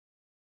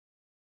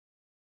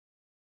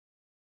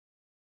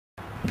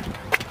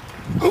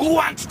Who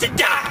wants to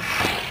die?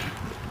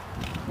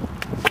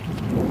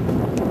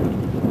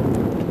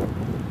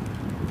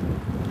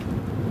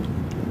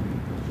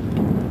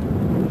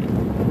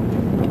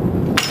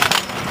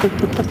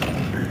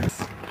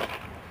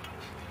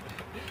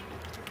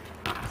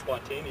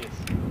 Spontaneous.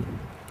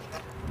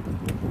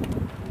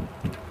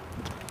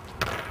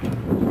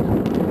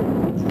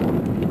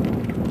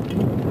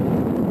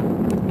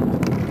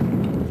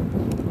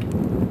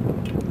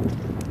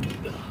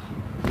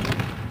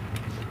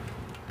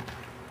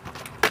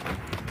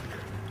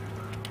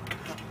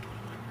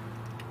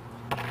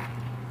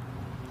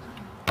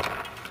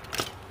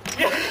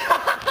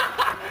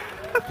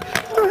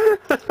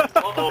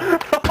 Uh-oh.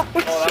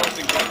 Oh, that was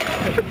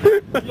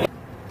incredible.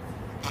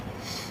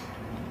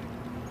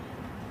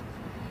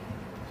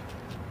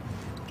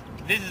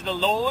 This is the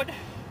Lord,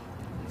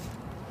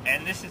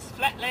 and this is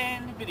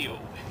Flatland Video.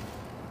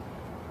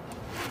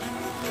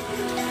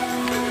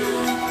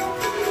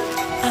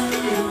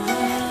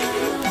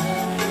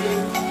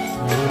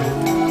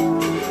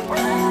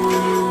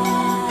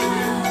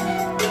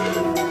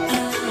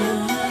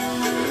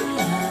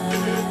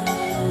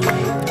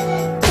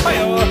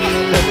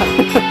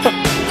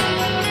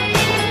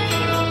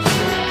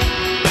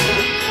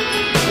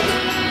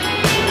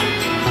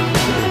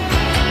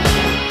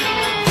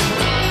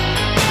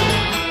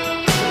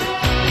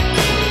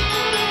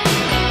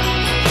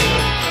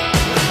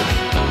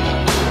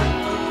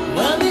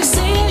 Well, they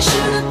say I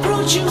should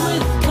approach you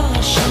with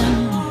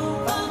caution,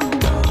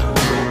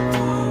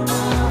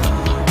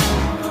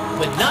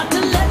 but not to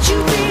let you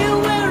be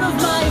aware of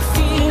my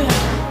fear.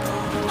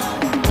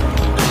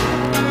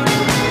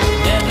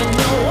 Never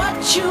know what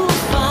you'll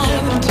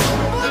find.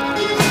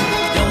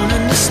 Don't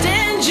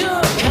understand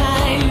your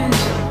kind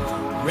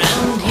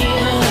round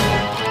here.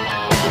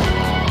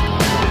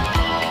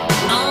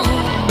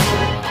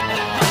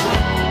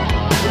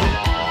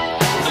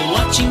 I'm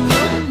watching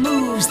your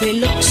moves, they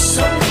look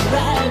so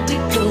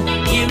radical.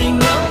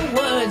 Hearing your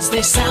words,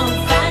 they sound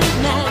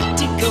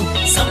fanatical.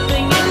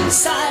 Something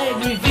inside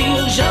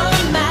reveals you're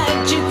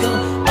magical.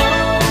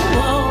 Oh,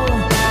 oh.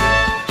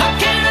 How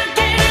can I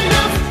get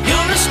enough?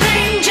 You're a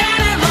strange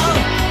animal,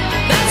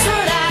 that's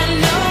what I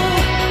know.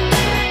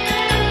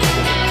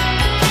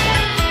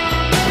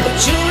 But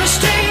you're a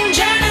strange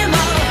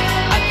animal,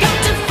 I got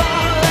to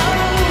follow.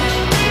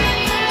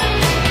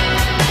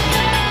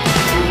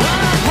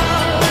 Whoa.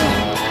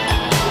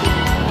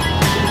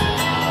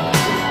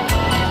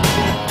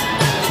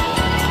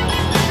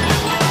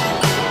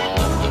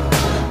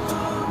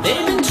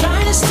 They've been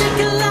trying to stick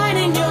a line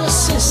in your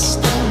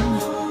system,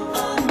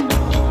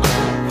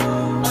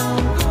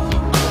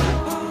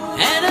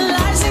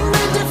 analyzing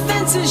the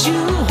defenses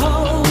you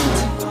hold,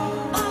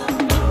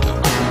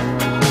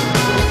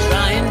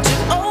 trying to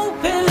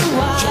open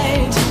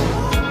wide,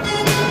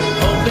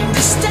 hoping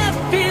to step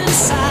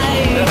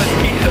inside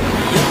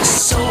your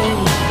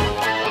soul.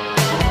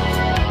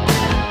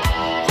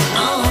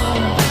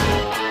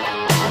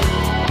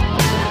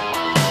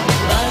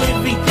 But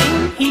everything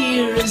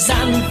here is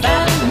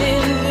unfound.